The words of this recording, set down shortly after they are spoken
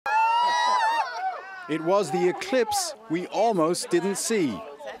It was the eclipse we almost didn't see.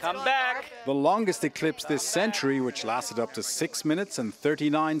 Come back. The longest eclipse this century, which lasted up to 6 minutes and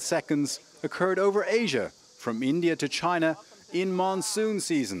 39 seconds, occurred over Asia, from India to China, in monsoon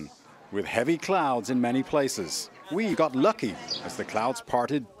season, with heavy clouds in many places. We got lucky as the clouds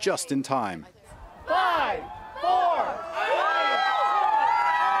parted just in time. 5, 4, 3.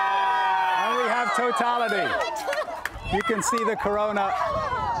 And we have totality. You can see the corona.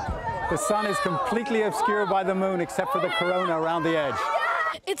 The sun is completely obscured by the moon except for the corona around the edge.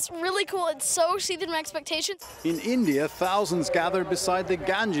 It's really cool. It so exceeded my expectations. In India, thousands gathered beside the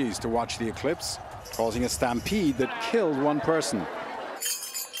Ganges to watch the eclipse, causing a stampede that killed one person.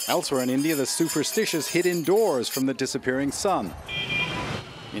 Elsewhere in India, the superstitious hid indoors from the disappearing sun.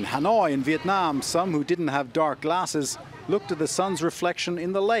 In Hanoi, in Vietnam, some who didn't have dark glasses looked at the sun's reflection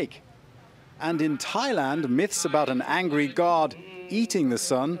in the lake. And in Thailand, myths about an angry god eating the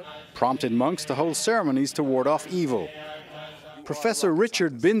sun prompted monks to hold ceremonies to ward off evil. Professor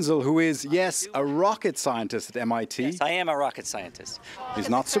Richard Binzel, who is, yes, a rocket scientist at MIT, Yes, I am a rocket scientist. is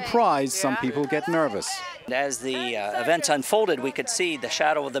not surprised some people get nervous. As the events unfolded, we could see the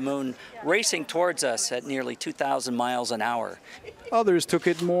shadow of the moon racing towards us at nearly 2,000 miles an hour. Others took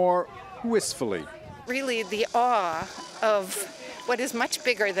it more wistfully. Really the awe of what is much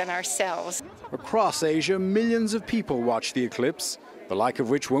bigger than ourselves. Across Asia, millions of people watch the eclipse, the like of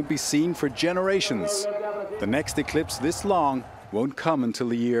which won't be seen for generations. The next eclipse this long won't come until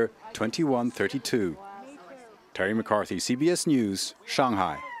the year 2132. Terry McCarthy, CBS News,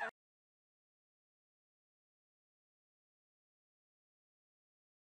 Shanghai.